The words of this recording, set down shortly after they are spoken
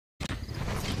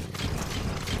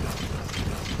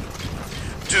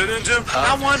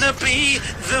I wanna be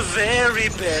the very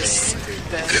best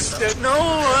that no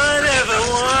one ever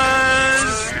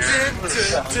was.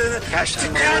 To catch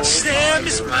them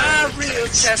is my real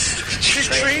test. To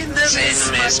train them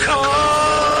is my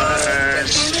cause.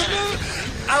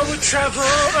 I would travel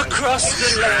across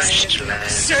the land,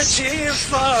 searching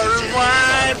far and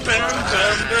wide,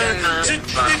 to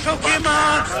the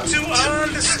Pokemon to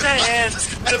understand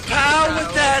the power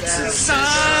that's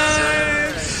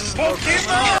inside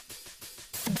Pokemon.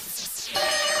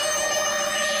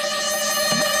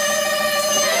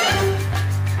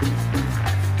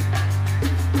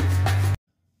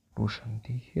 Russian D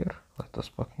here, let us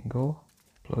fucking go,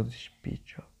 blow this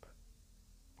bitch up,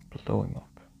 blow him up.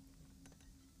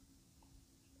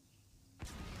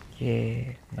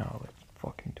 Yeah, now let's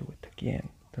fucking do it again,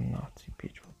 the Nazi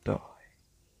bitch will die.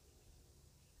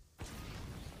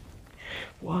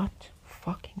 What?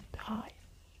 Fucking die?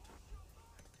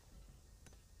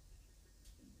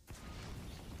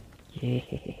 Yeah.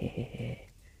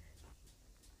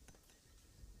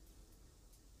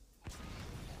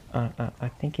 I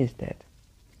think he's dead.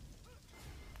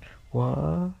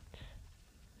 What?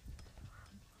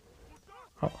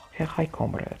 Oh, hi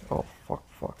comrade. Oh,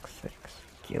 fuck's sakes.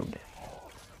 Kill them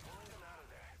all.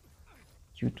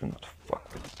 You do not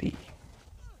fuck with me.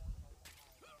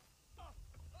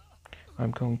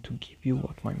 I'm going to give you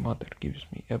what my mother gives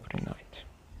me every night.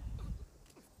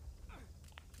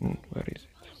 Where is it?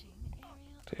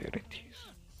 There it is.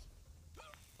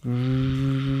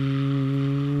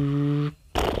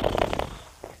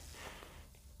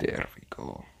 There we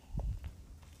go.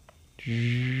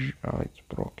 Oh, it's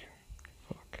broken.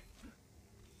 Fuck.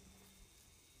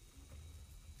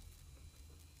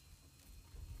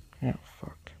 Yeah,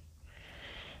 fuck.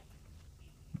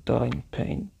 Die in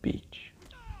pain, bitch.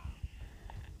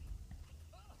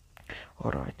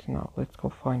 Alright, now let's go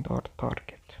find our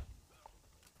target.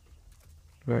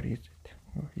 Where is it?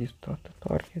 Is that the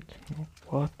target? No,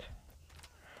 what?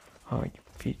 Ah, you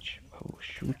bitch. I will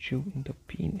shoot you in the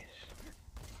penis.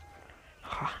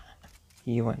 Ha!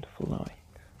 He went flying.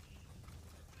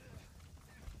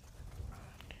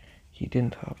 He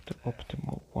didn't have the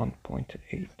optimal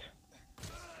 1.8.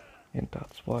 And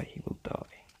that's why he will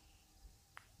die.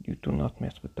 You do not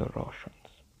mess with the Russians.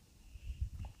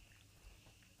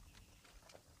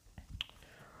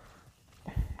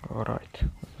 Alright,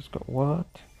 let's go.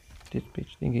 What? This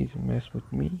bitch thinking to mess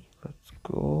with me? Let's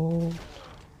go.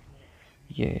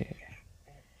 Yeah.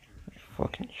 I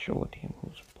fucking showed him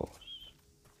who's boss.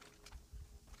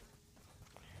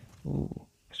 Ooh,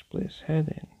 split his head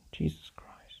in. Jesus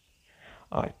Christ.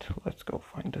 Alright, let's go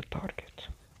find the target.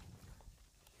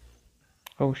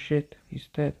 Oh shit, he's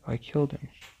dead. I killed him.